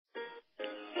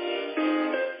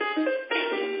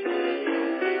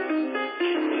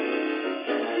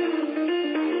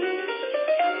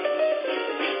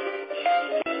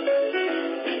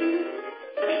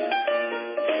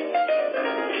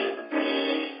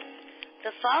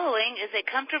The following is a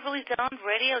Comfortably Zoned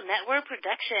Radio Network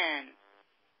production.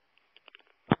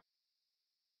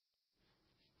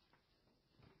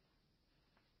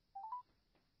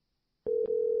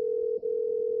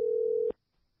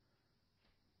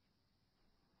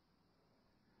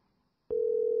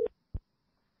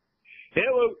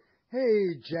 Hello.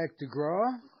 Hey, Jack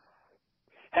Degraw.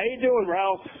 How you doing,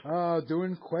 Ralph?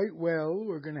 Doing quite well.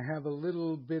 We're going to have a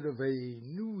little bit of a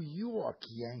New York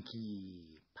Yankee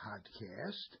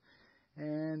podcast,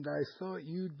 and I thought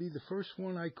you'd be the first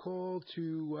one I called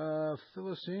to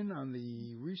fill us in on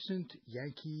the recent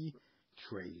Yankee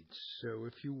trades. So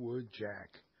if you would,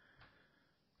 Jack.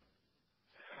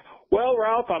 Well,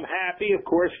 Ralph, I'm happy. Of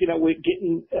course, we're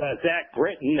getting Zach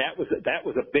Britton. That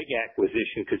was a big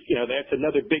acquisition because that's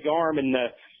another big arm in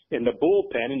the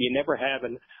bullpen, and you never have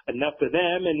enough of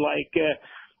them. And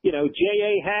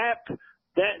J.A. Happ,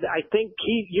 that I think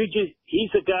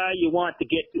he's a guy you want to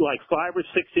get like 5 or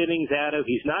 6 innings out of.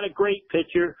 He's not a great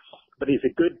pitcher, but he's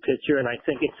a good pitcher, and I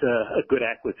think it's a good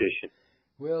acquisition.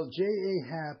 Well, J.A.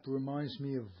 Happ reminds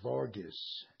me of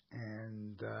Vargas,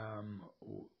 and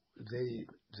the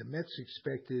Mets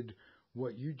expected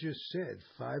what you just said,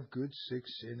 5 good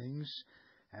 6 innings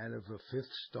out of a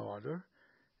 5th starter,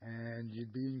 and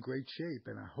you'd be in great shape.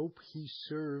 And I hope he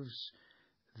serves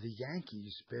the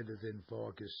Yankees better than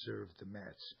Vargas served the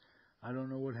Mets. I don't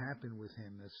know what happened with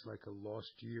him. That's like a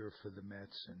lost year for the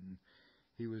Mets, and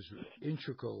he was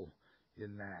integral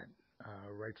in that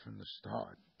right from the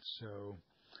start. So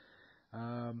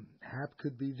Happ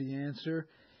could be the answer.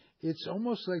 It's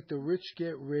almost like the rich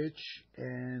get rich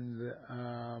and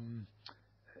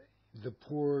the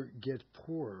poor get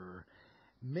poorer.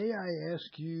 May I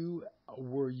ask you,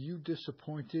 were you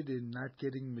disappointed in not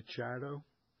getting Machado?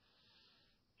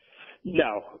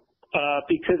 No,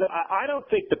 because I don't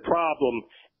think the problem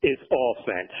is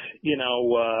offense.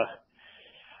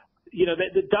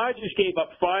 The Dodgers gave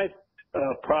up 5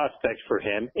 prospects for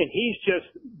him, and he's just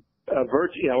a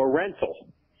rental.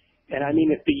 And I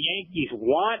mean, if the Yankees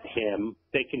want him,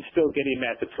 they can still get him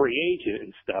as a free agent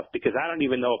and stuff, because I don't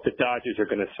even know if the Dodgers are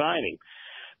going to sign him.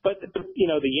 But, the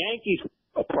Yankees'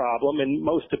 problem, and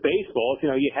most of baseball, is,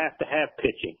 you have to have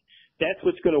pitching. That's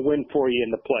what's going to win for you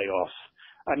in the playoffs.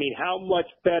 I mean, how much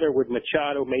better would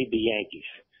Machado make the Yankees?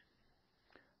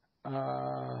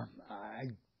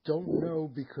 I don't know,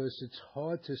 because it's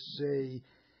hard to say,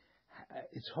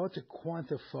 it's hard to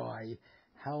quantify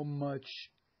how much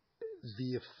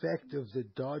the effect of the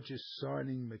Dodgers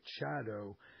signing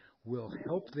Machado will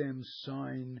help them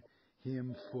sign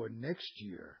him for next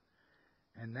year.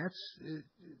 And that's,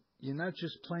 you're not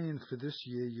just playing for this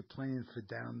year, you're playing for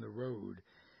down the road.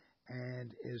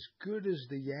 And as good as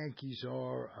the Yankees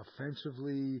are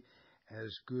offensively,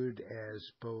 as good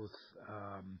as both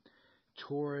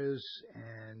Torres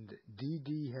and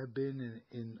Didi have been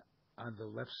in on the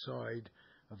left side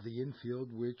of the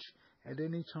infield, which at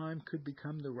any time could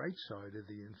become the right side of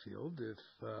the infield if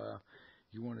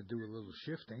you want to do a little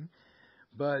shifting.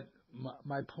 But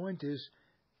my point is,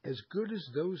 as good as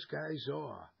those guys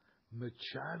are,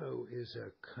 Machado is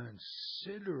a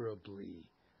considerably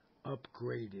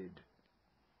upgraded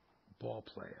ball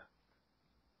player.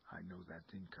 I know that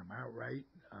didn't come out right.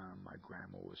 My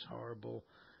grammar was horrible,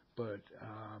 but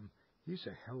he's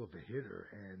a hell of a hitter.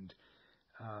 And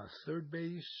third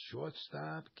base,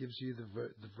 shortstop, gives you the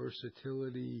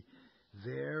versatility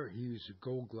there. He's a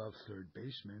Gold Glove third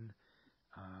baseman.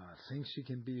 Thinks he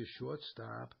can be a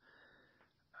shortstop.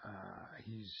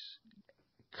 He's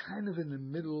kind of in the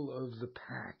middle of the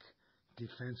pack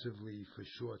defensively for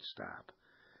shortstop.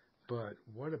 But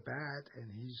what a bat,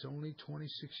 and he's only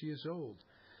 26 years old.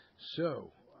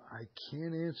 So I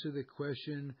can't answer the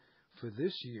question for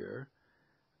this year,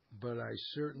 but I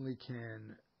certainly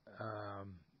can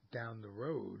down the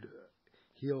road.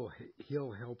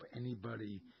 He'll help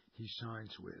anybody he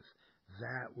signs with.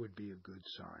 That would be a good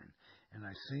sign. And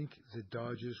I think the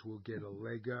Dodgers will get a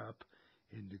leg up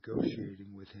in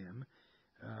negotiating with him,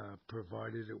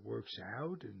 provided it works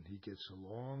out and he gets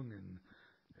along, and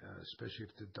especially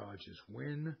if the Dodgers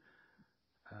win.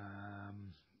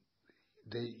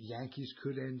 The Yankees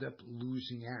could end up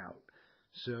losing out.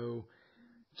 So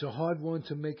it's a hard one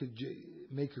to make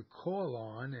a call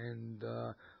on, and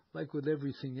like with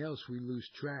everything else, we lose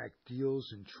track.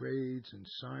 Deals and trades and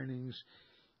signings,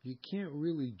 you can't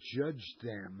really judge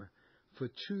them for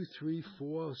 2, 3,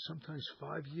 4, sometimes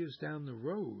 5 years down the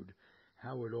road,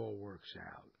 how it all works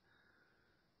out.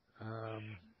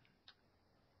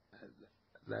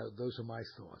 Those are my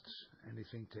thoughts.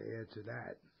 Anything to add to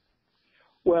that?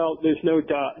 Well, there's no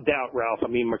doubt, Ralph. I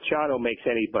mean, Machado makes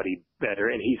anybody better,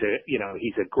 and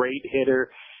he's a great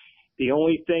hitter. The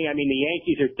only thing, I mean, the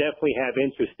Yankees are definitely have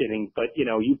interest in him, but, you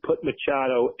know, you put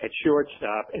Machado at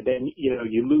shortstop and then, you know,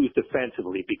 you lose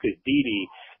defensively because Didi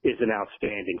is an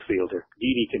outstanding fielder.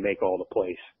 Didi can make all the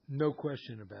plays. No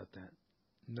question about that.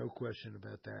 No question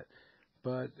about that.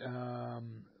 But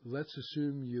let's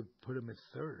assume you put him at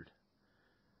third.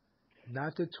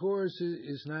 Not that Torres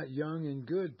is not young and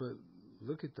good, but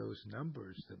look at those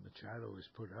numbers that Machado has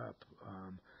put up.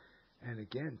 And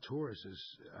again, Torres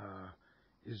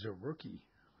is a rookie,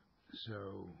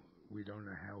 so we don't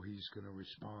know how he's going to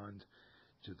respond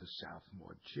to the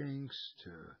sophomore jinx,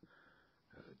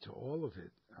 to all of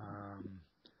it.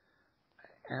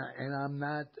 And I'm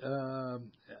not.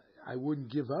 I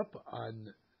wouldn't give up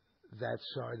on that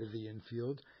side of the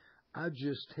infield. I'll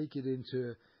just take it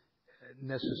into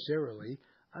necessarily.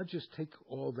 I'll just take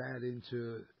all that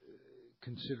into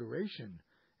consideration,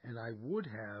 and I would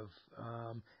have,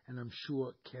 and I'm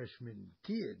sure Cashman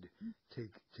did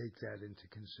take that into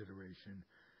consideration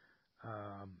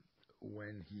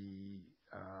when he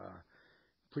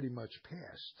pretty much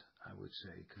passed, I would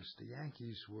say, because the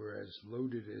Yankees were as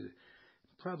loaded as,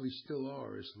 probably still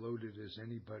are as loaded as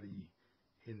anybody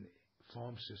in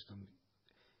farm system.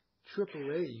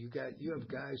 AAA, you have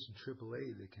guys in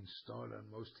AAA that can start on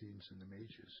most teams in the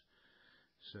majors.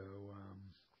 So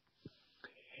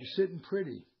you're sitting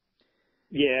pretty.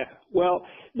 Yeah, well,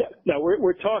 no,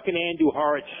 we're talking Andrew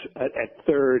Hart's at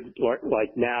third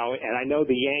like now, and I know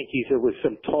the Yankees, there was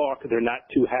some talk they're not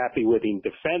too happy with him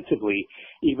defensively,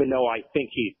 even though I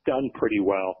think he's done pretty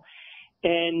well.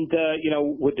 And, you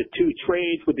know, with the two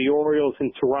trades with the Orioles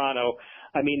and Toronto,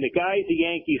 I mean, the guys the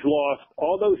Yankees lost,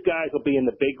 all those guys will be in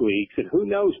the big leagues, and who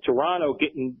knows, Toronto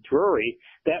getting Drury,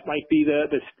 that might be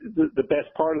the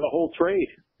best part of the whole trade.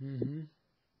 Mm-hmm.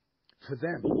 For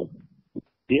them.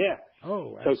 Yeah.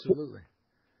 Oh, absolutely.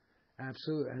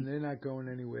 Absolutely. And they're not going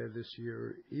anywhere this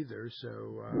year either.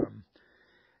 So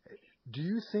do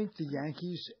you think the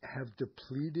Yankees have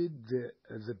depleted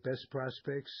the best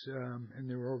prospects in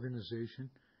their organization?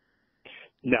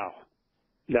 No.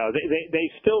 No,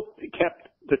 they still kept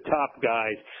the top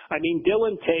guys. I mean,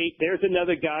 Dylan Tate, there's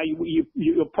another guy.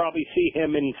 You'll probably see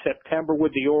him in September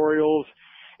with the Orioles,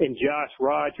 and Josh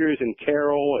Rogers and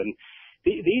Carroll. And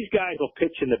these guys will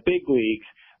pitch in the big leagues.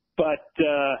 But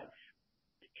the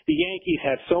Yankees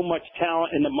have so much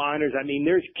talent in the minors. I mean,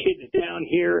 there's kids down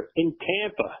here in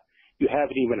Tampa you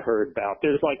haven't even heard about.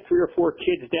 There's like 3 or 4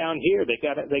 kids down here. They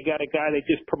got a guy they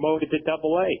just promoted to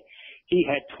Double-A. He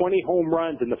had 20 home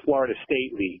runs in the Florida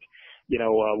State League, you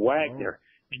know, Wagner.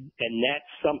 And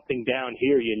that's something down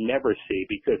here you never see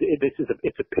because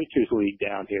it's a pitcher's league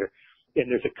down here.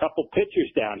 And there's a couple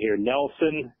pitchers down here,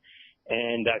 Nelson,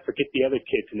 and I forget the other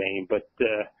kid's name, but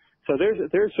so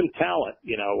there's some talent,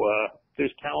 you know,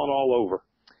 there's talent all over.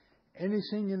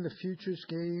 Anything in the futures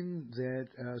game that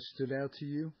stood out to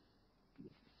you?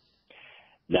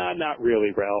 No, not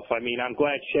really, Ralph. I mean, I'm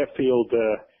glad Sheffield,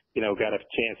 you know, got a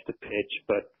chance to pitch,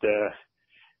 but,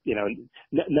 you know,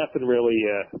 nothing really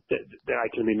that I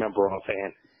can remember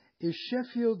offhand. Is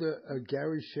Sheffield a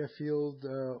Gary Sheffield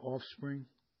offspring?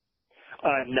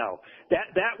 No,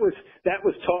 that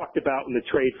was talked about when the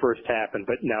trade first happened,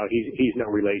 but no, he's no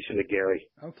relation to Gary.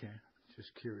 Okay,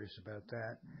 just curious about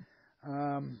that.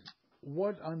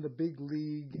 What on the big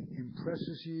league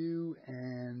impresses you,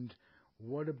 and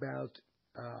what about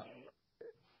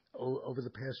over the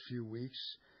past few weeks?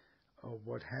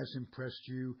 What has impressed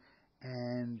you?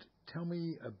 And tell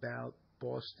me about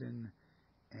Boston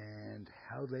and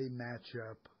how they match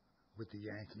up with the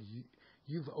Yankees.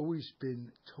 You've always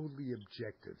been totally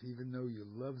objective. Even though you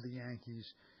love the Yankees,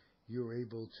 you're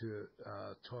able to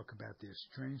talk about their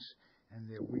strengths and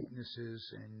their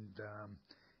weaknesses, and,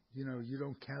 you know, you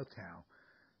don't kowtow.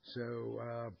 So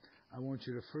I want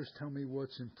you to first tell me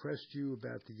what's impressed you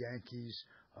about the Yankees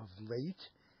of late,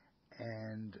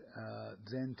 and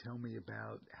then tell me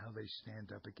about how they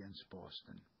stand up against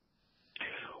Boston.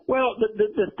 Well,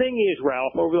 the thing is,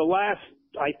 Ralph, over the last,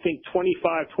 I think,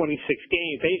 25, 26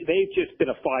 games, they've just been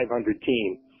a 500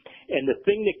 team. And the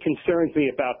thing that concerns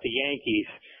me about the Yankees,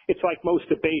 it's like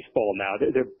most of baseball now.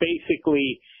 They're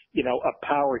basically, you know, a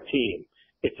power team.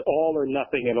 It's all or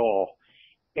nothing at all.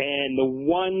 And the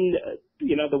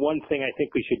one thing I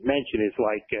think we should mention is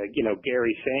like, you know,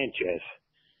 Gary Sanchez.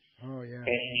 Oh, yeah.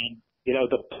 And, you know,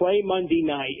 the play Monday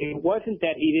night, it wasn't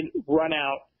that he didn't run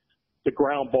out the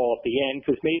ground ball at the end,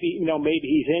 because maybe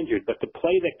he's injured. But the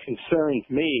play that concerns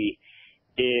me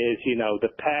is, you know, the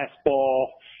pass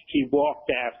ball, he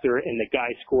walked after, and the guy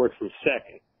scored from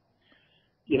second.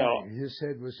 You know, his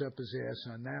head was up his ass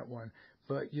on that one.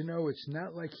 But, you know, it's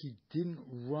not like he didn't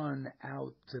run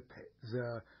out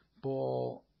the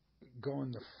ball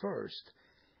going the first.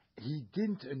 He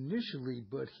didn't initially,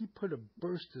 but he put a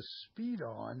burst of speed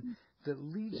on that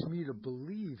leads me to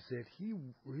believe that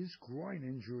his groin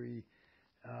injury,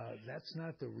 that's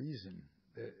not the reason.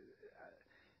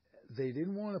 They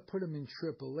didn't want to put him in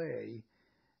AAA,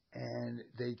 and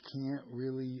they can't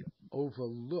really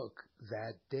overlook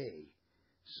that day.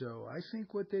 So I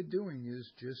think what they're doing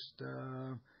is just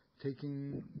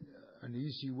taking an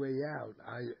easy way out.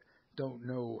 I don't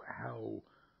know how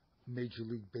Major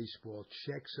League Baseball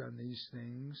checks on these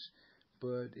things,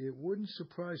 but it wouldn't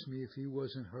surprise me if he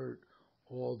wasn't hurt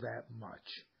all that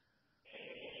much.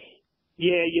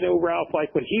 Yeah, Ralph,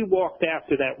 like when he walked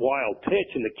after that wild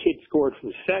pitch and the kid scored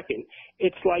from second,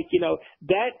 it's like,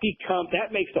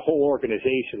 that makes the whole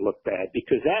organization look bad,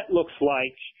 because that looks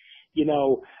like,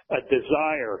 a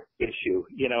desire issue.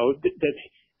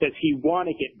 Does he want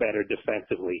to get better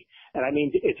defensively? And I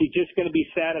mean, is he just going to be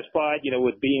satisfied,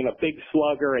 with being a big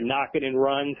slugger and knocking in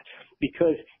runs?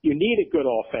 Because you need a good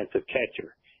offensive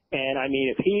catcher. And I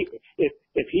mean,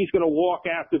 if he's going to walk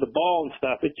after the ball and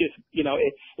stuff, it just,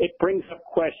 it brings up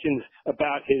questions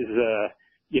about his,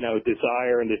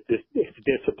 desire and his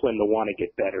discipline to want to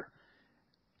get better.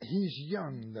 He's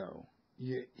young, though.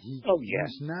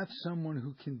 He's not someone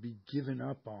who can be given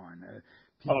up on.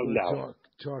 People are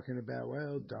talking about,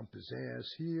 well, dump his ass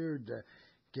here,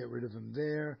 get rid of him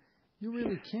there. You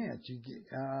really can't.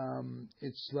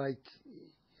 It's like,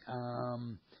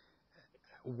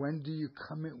 when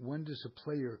does a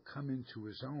player come into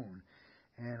his own?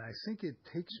 And I think it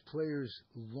takes players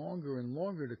longer and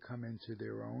longer to come into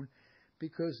their own,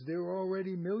 because they're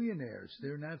already millionaires.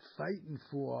 They're not fighting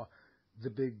for the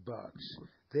big bucks.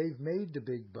 They've made the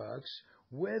big bucks.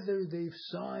 Whether they've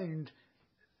signed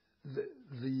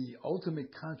the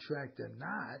ultimate contract or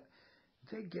not,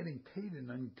 they're getting paid an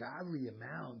ungodly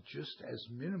amount just as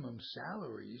minimum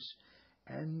salaries,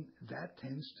 and that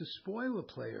tends to spoil a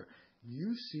player.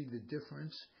 You see the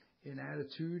difference in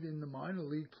attitude in the minor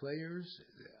league players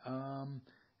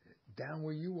down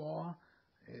where you are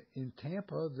in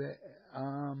Tampa,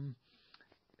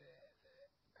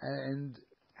 and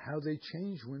how they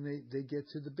change when they get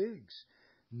to the bigs.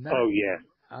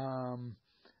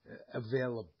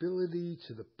 Availability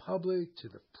to the public, to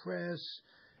the press.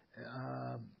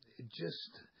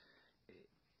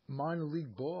 Minor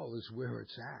league ball is where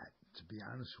it's at, to be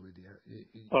honest with you.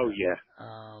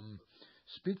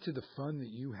 Speak to the fun that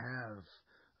you have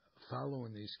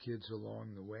following these kids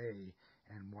along the way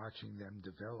and watching them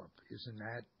develop. Isn't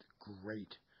that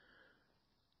great?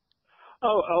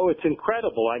 Oh, it's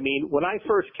incredible. I mean, when I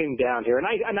first came down here, and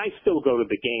I still go to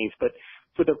the games, but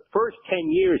for the first 10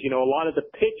 years, a lot of the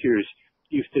pitchers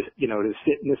used to, to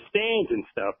sit in the stands and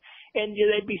stuff. And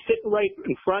they'd be sitting right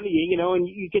in front of you, and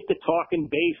you get to talking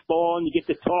baseball, and you get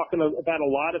to talking about a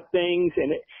lot of things,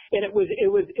 and it was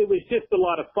just a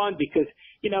lot of fun, because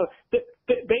the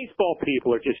baseball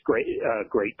people are just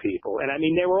great people, and I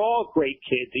mean, they were all great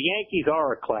kids. The Yankees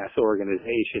are a class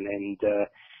organization, and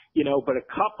but a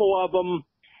couple of them,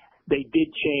 they did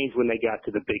change when they got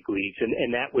to the big leagues,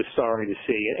 and that was sorry to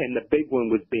see. And the big one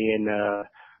was being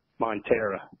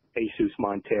Jesus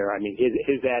Montera. I mean,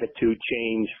 his attitude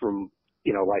changed from,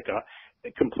 like a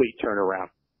complete turnaround.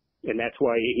 And that's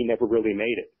why he never really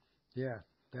made it. Yeah.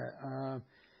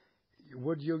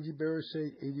 What did Yogi Berra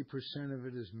say? 80% of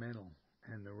it is mental,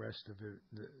 and the rest of it,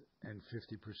 and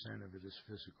 50% of it is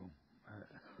physical.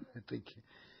 I think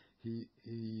he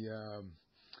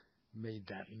made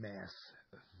that math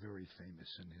very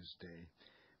famous in his day.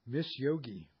 Miss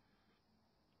Yogi.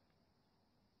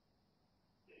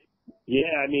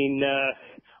 Yeah, I mean,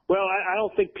 I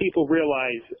don't think people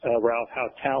realize, Ralph, how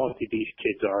talented these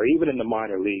kids are, even in the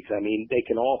minor leagues. I mean, they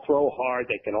can all throw hard,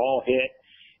 they can all hit,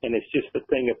 and it's just the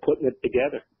thing of putting it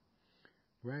together.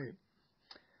 Right.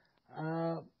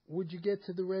 Would you get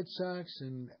to the Red Sox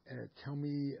and tell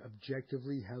me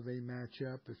objectively how they match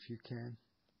up, if you can?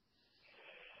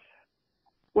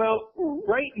 Well,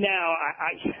 right now,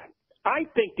 I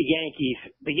think the Yankees,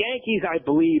 I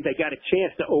believe they got a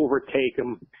chance to overtake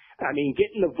them. I mean,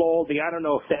 getting the Valdi, I don't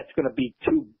know if that's going to be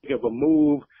too big of a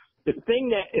move. The thing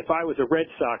that, if I was a Red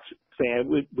Sox fan,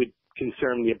 would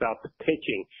concern me about the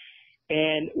pitching.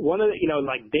 And one of the,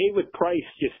 like David Price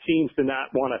just seems to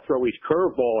not want to throw his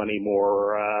curveball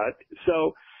anymore.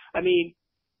 So, I mean,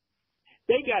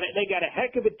 they got a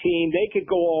heck of a team. They could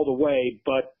go all the way,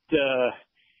 but,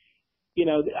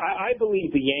 I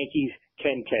believe the Yankees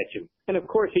can catch him. And, of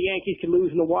course, the Yankees can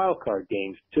lose in the wild card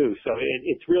games, too. So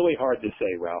it's really hard to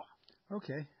say, Ralph.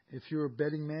 Okay. If you're a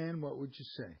betting man, what would you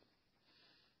say?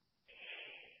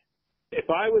 If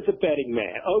I was a betting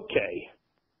man, okay.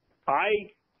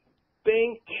 I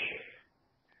think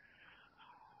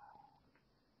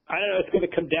I don't know. It's going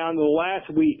to come down to the last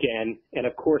weekend, and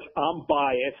of course, I'm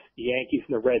biased. The Yankees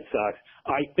and the Red Sox.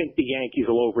 I think the Yankees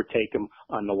will overtake them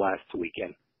on the last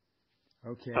weekend.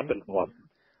 Okay. Up in Bluff.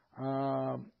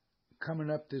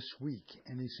 Coming up this week,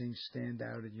 anything stand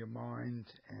out in your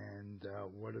mind? And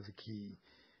what are the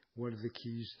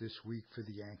keys this week for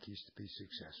the Yankees to be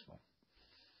successful?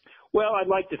 Well, I'd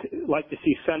like to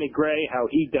see Sonny Gray, how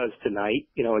he does tonight,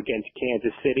 against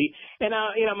Kansas City, and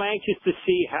I'm anxious to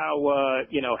see how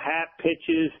Happ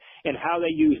pitches and how they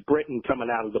use Britton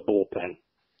coming out of the bullpen.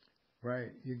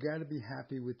 Right, you got to be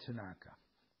happy with Tanaka.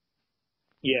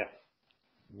 Yeah,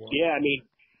 Whoa. Yeah. I mean,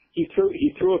 he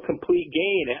threw a complete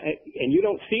game, and you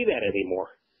don't see that anymore.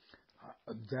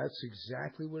 That's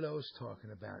exactly what I was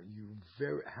talking about.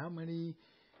 How many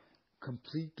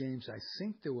complete games? I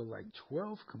think there were like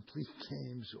 12 complete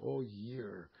games all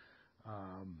year.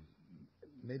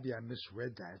 Maybe I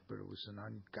misread that, but it was an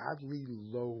ungodly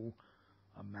low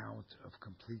amount of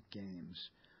complete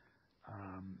games.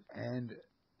 And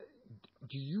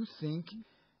do you think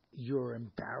your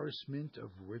embarrassment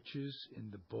of riches in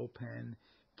the bullpen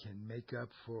can make up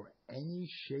for any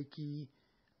shaky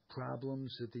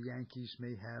problems that the Yankees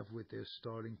may have with their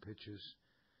starting pitchers?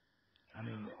 I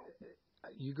mean,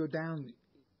 you go down,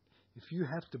 if you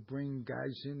have to bring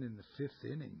guys in the fifth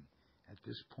inning at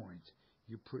this point,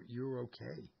 you're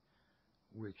okay.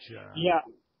 Which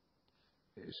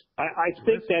I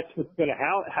think that's what's going to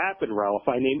happen, Ralph.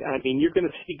 I mean, you're going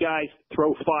to see guys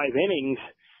throw 5 innings,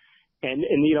 and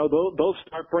they'll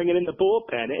start bringing in the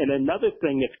bullpen. And another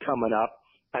thing that's coming up,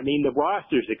 I mean, the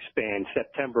rosters expand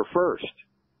September 1st.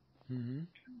 Mm-hmm.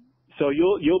 So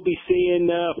you'll be seeing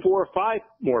 4 or 5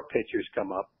 more pitchers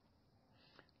come up.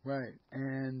 Right.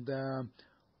 And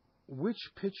which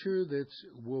pitcher that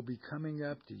will be coming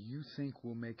up do you think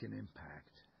will make an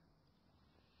impact?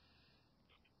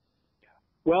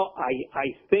 Well,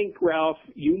 I think, Ralph,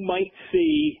 you might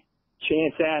see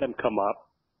Chance Adam come up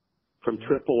from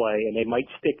AAA, and they might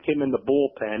stick him in the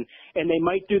bullpen, and they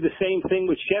might do the same thing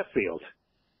with Sheffield.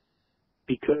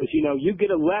 Because, you get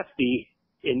a lefty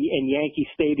in Yankee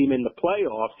Stadium in the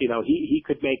playoffs, he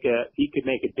could make a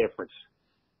difference.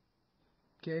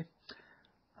 Okay.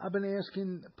 I've been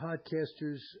asking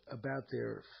podcasters about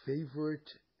their favorite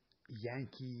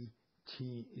Yankee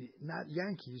team, not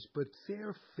Yankees, but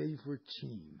their favorite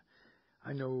team.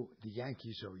 I know the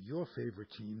Yankees are your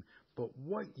favorite team, but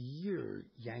what year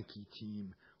Yankee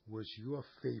team was your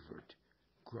favorite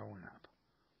growing up?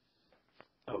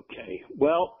 Okay.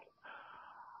 Well,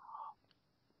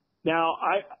 Now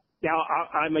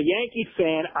I'm a Yankee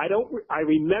fan. I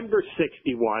remember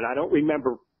 61. I don't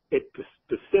remember it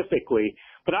specifically,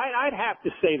 but I'd have to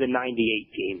say the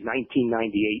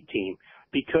 1998 team,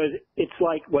 because it's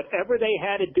like whatever they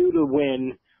had to do to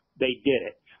win, they did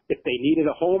it. If they needed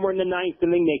a homer in the 9th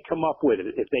inning, they come up with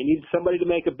it. If they needed somebody to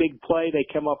make a big play, they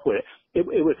come up with it. It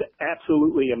was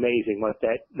absolutely amazing what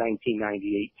that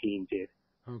 1998 team did.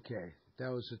 Okay.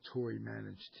 That was a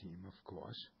Torrey-managed team, of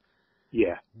course.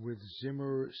 Yeah. With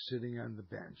Zimmer sitting on the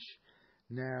bench.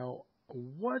 Now,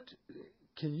 what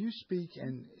can you speak?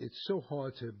 And it's so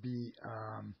hard to be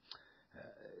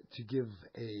to give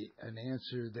an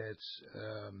answer that's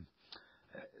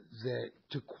that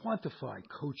to quantify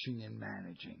coaching and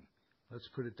managing. Let's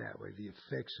put it that way: the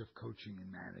effects of coaching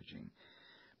and managing.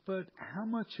 But how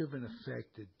much of an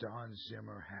effect did Don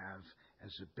Zimmer have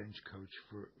as a bench coach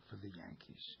for the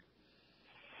Yankees?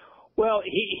 Well,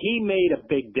 he made a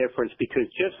big difference, because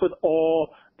just with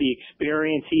all the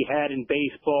experience he had in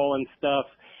baseball and stuff,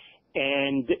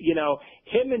 and,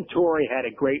 him and Torrey had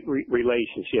a great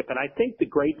relationship. And I think the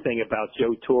great thing about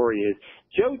Joe Torre is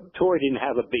Joe Torre didn't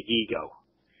have a big ego.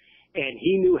 And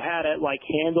he knew how to,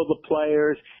 handle the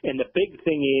players. And the big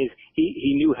thing is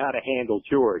he knew how to handle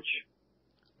George.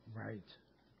 Right.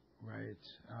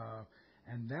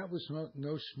 And that was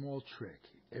no small trick.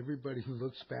 Everybody who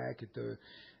looks back at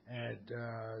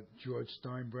George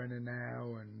Steinbrenner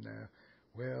now, and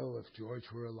if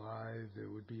George were alive, there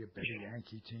would be a better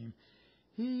Yankee team.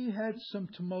 He had some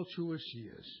tumultuous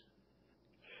years.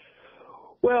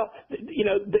 Well,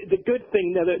 the good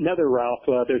thing, another Ralph,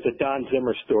 there's a Don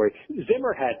Zimmer story.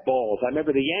 Zimmer had balls. I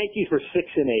remember the Yankees were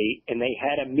 6-8, and they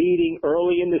had a meeting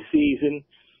early in the season,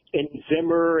 and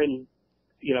Zimmer and,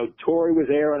 Torrey was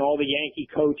there and all the Yankee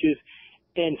coaches.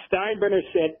 And Steinbrenner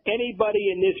said, anybody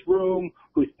in this room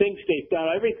who thinks they've done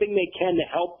everything they can to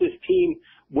help this team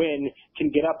win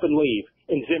can get up and leave.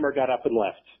 And Zimmer got up and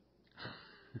left.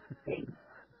 He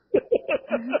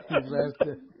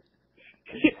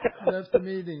left the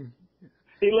meeting.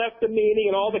 He left the meeting,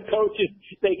 and all the coaches,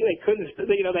 they couldn't,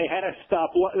 they had to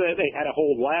stop, they had to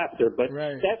hold laughter. But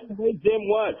That's the way Zim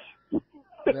was.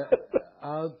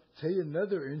 I'll tell you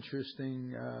another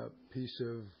interesting piece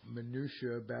of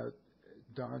minutia about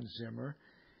Don Zimmer.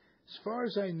 As far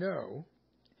as I know,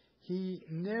 he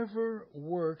never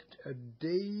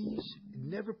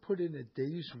never put in a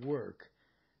day's work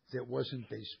that wasn't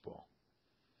baseball.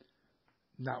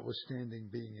 Notwithstanding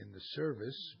being in the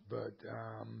service, but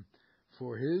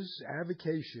for his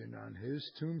avocation on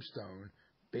his tombstone,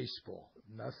 baseball,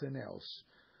 nothing else.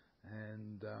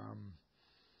 And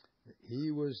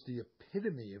he was the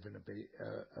epitome of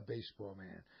a baseball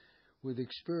man, with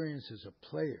experience as a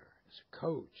player, as a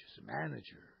coach, as a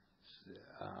manager,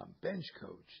 bench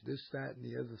coach, this, that, and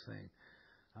the other thing.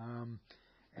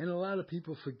 And a lot of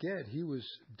people forget he was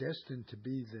destined to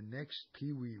be the next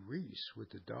Pee Wee Reese with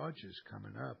the Dodgers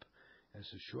coming up as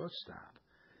a shortstop.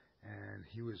 And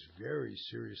he was very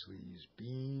seriously, he's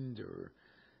beamed or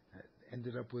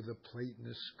ended up with a plate in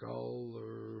the skull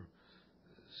or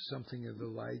something of the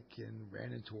like and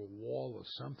ran into a wall or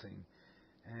something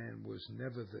and was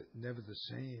never the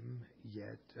same,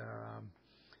 yet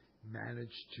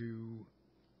managed to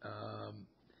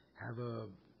have a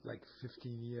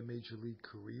 15-year major league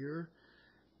career,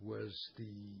 was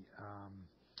the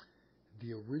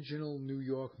original New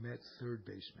York Mets third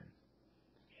baseman.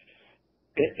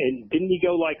 And didn't he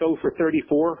go 0 for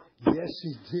 34? Yes,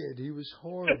 he did. He was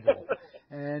horrible.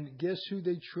 And guess who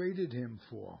they traded him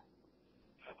for?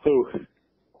 Who?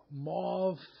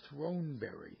 Marv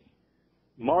Throneberry.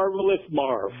 Marvelous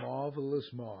Marv.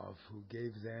 Marvelous Marv, who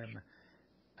gave them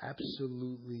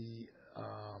absolutely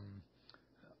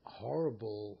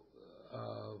horrible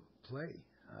play,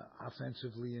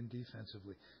 offensively and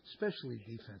defensively, especially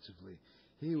defensively.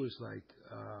 He was like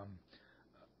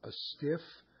a stiff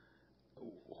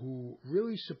who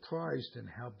really surprised in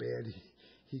how bad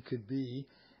he could be.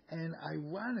 And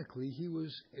ironically, he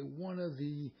was one of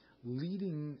the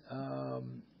leading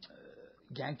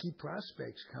Yankee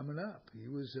prospects coming up. He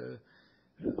was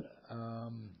a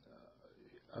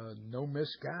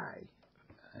no-miss guy.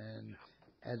 And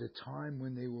at a time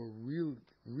when they were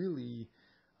really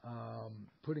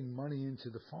putting money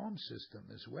into the farm system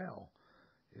as well.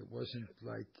 It wasn't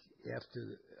like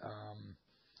after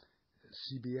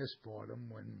CBS bought them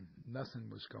when nothing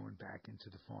was going back into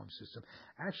the farm system.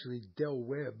 Actually, Del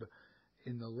Webb,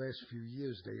 in the last few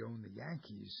years, they own the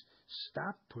Yankees,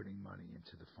 stopped putting money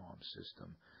into the farm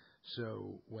system.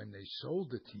 So when they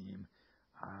sold the team,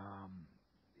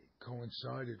 it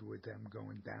coincided with them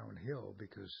going downhill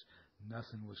because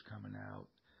nothing was coming out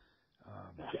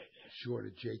short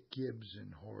of Jake Gibbs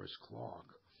and Horace Clark.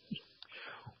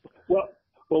 Well,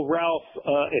 Ralph,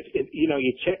 if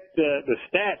you check the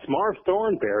stats, Marv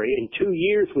Thornberry in 2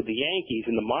 years with the Yankees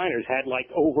in the minors had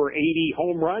over 80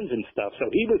 home runs and stuff. So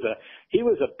he was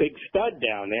a big stud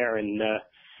down there, and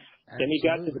then he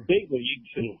got to the big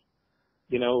leagues, and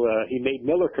he made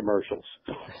Miller commercials.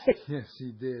 Yes,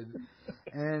 he did.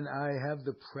 And I have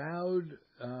the proud,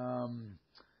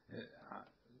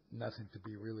 nothing to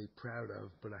be really proud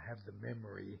of, but I have the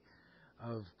memory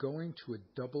of going to a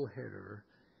doubleheader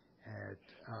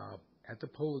at the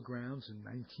Polo Grounds in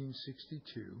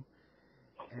 1962,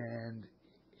 and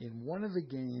in one of the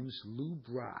games, Lou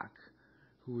Brock,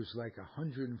 who was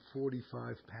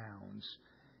 145 pounds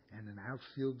and an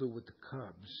outfielder with the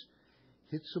Cubs,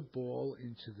 hits a ball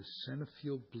into the center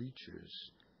field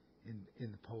bleachers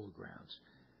in the Polo Grounds.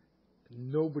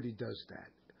 Nobody does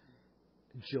that.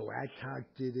 Joe Adcock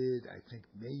did it. I think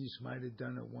Mays might have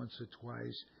done it once or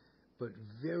twice, but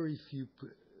very few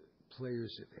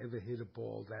players have ever hit a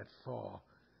ball that far,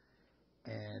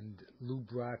 and Lou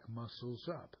Brock muscles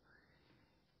up.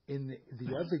 In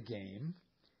the other game,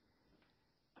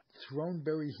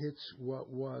 Throneberry hits what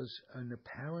was an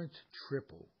apparent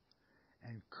triple,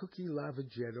 and Cookie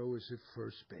Lavagetto is at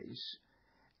first base,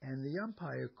 and the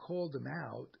umpire called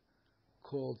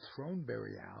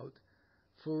Throneberry out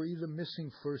for either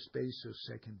missing first base or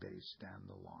second base down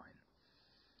the line,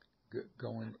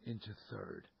 going into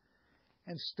third.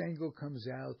 And Stengel comes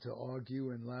out to argue,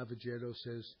 and Lavagetto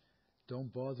says,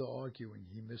 "Don't bother arguing.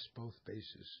 He missed both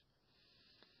bases."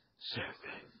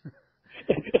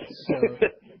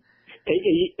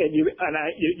 And you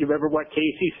remember what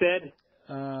Casey said?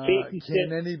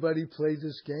 Can anybody play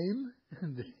this game?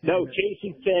 No,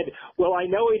 Casey said, "Well, I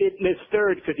know he didn't miss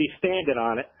third because he's standing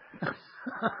on it."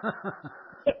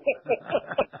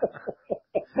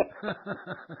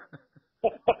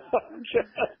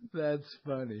 That's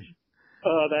funny.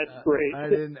 Oh, that's great. I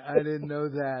didn't know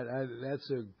that.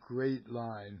 That's a great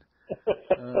line.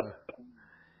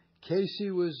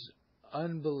 Casey was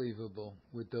unbelievable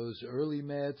with those early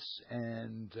Mets,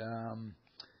 and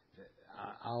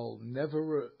I'll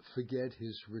never forget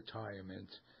his retirement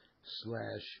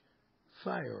 /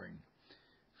 firing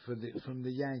from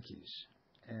the Yankees.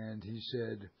 And he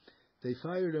said they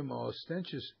fired him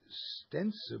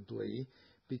ostensibly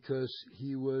because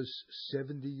he was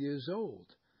 70 years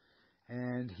old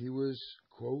and he was,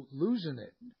 quote, losing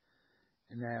it.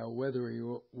 Now, whether he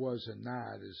was or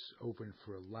not is open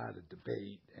for a lot of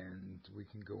debate, and we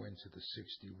can go into the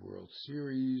 '60 World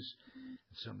Series,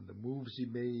 some of the moves he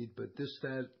made, but this,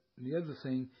 that, and the other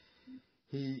thing,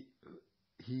 he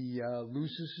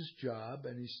loses his job,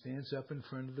 and he stands up in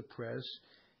front of the press,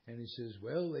 and he says,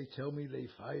 well, they tell me they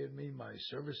fired me. My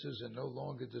services are no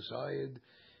longer desired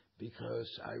because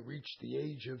I reached the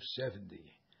age of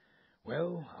 70.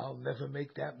 Well, I'll never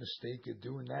make that mistake of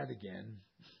doing that again.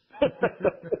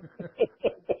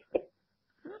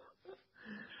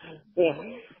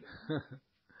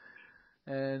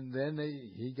 And then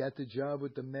he got the job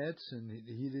with the Mets, and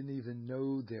he didn't even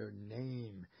know their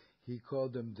name. He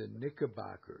called them the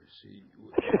Knickerbockers.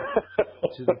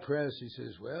 To the press, he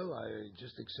says, well, I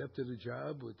just accepted a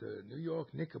job with the New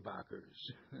York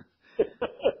Knickerbockers.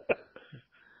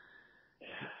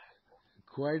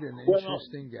 Quite an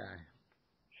interesting guy.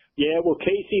 Yeah, well,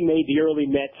 Casey made the early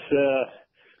Mets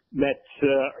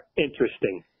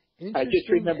interesting. I just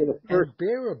remember the first. And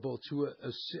bearable to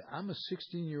I'm a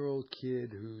 16-year-old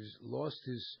kid who's lost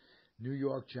his New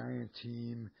York Giant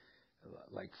team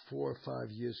like 4 or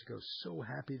 5 years ago. So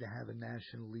happy to have a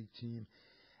National League team,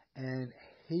 and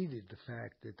hated the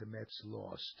fact that the Mets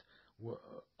lost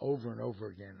over and over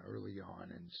again early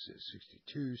on in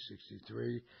 '62,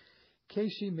 '63.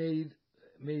 Casey made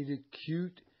it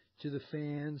cute to the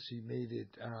fans. He made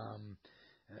it.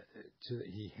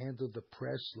 He handled the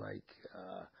press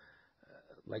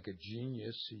like a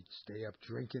genius. He'd stay up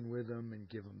drinking with them and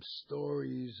give them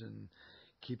stories and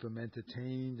keep them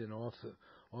entertained and off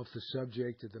the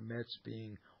subject of the Mets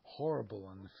being horrible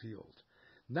on the field.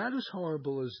 Not as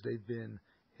horrible as they've been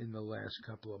in the last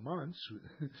couple of months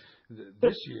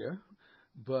this year,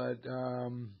 but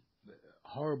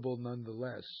horrible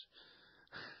nonetheless.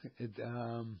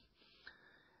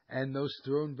 And those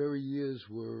Throneberry years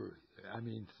were,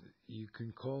 you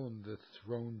can call them the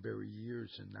Throneberry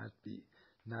years and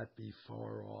not be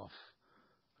far off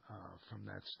from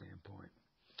that standpoint.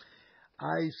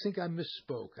 I think I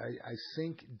misspoke. I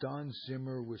think Don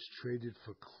Zimmer was traded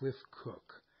for Cliff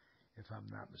Cook, if I'm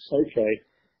not mistaken. Okay.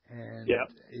 And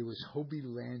it was Hobie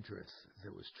Landreth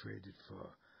that was traded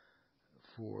for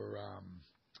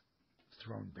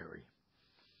Throneberry.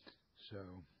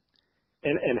 So.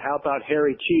 And how about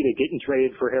Harry Cheetah getting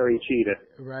traded for Harry Cheetah?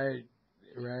 Right.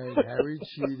 Harry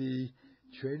Cheetah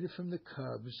traded from the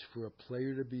Cubs for a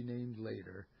player to be named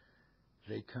later.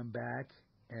 They come back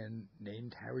and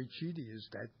named Harry Cheetah as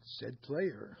that said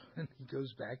player, and he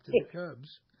goes back to the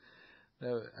Cubs.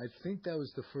 I think that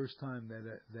was the first time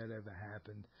that ever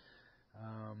happened.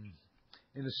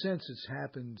 In a sense, it's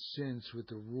happened since with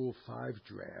the Rule 5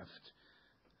 draft.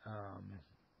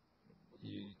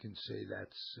 You can say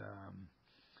that's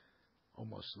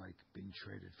almost like being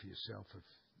traded for yourself. If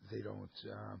they don't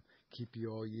keep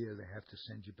you all year, they have to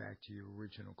send you back to your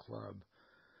original club.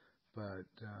 But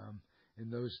in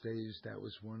those days, that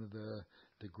was one of the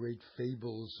great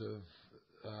fables of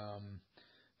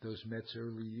those Mets'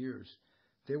 early years.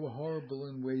 They were horrible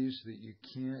in ways that you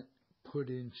can't put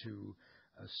into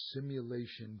a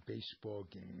simulation baseball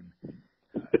game.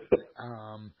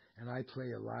 And I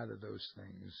play a lot of those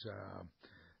things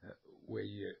where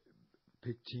you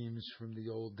pick teams from the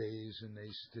old days and they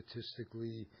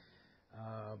statistically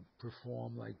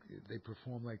perform like they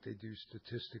do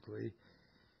statistically.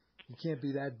 You can't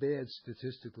be that bad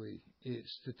statistically.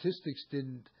 Statistics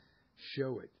didn't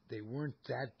show it. They weren't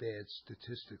that bad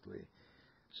statistically.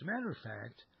 As a matter of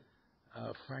fact,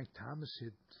 Frank Thomas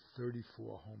hit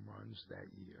 34 home runs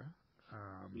that year.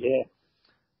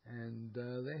 And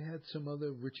they had some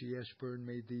other. Richie Ashburn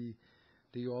made the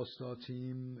All-Star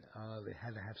team. They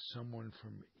had to have someone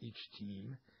from each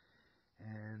team.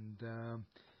 And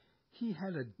he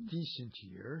had a decent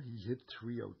year. He hit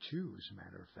 302, as a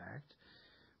matter of fact.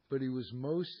 But he was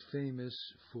most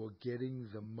famous for getting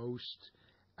the most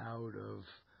out of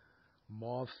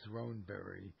Marv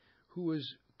Throneberry, who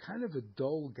was kind of a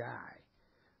dull guy.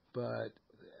 But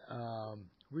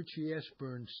Richie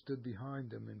Ashburn stood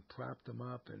behind him and propped him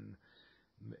up and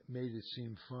made it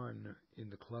seem fun in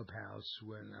the clubhouse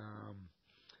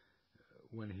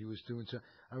when he was doing so.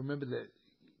 I remember that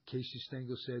Casey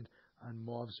Stengel said on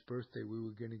Marv's birthday we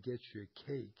were going to get you a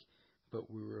cake, but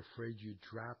we were afraid you'd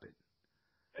drop it.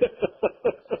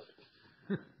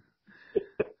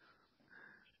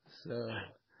 So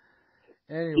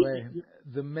anyway,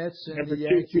 the Mets and Number the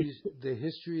two, Yankees, the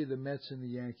history of the Mets and the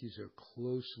Yankees are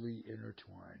closely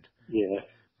intertwined. Yeah.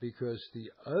 Because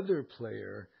the other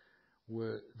player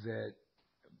that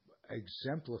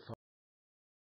exemplified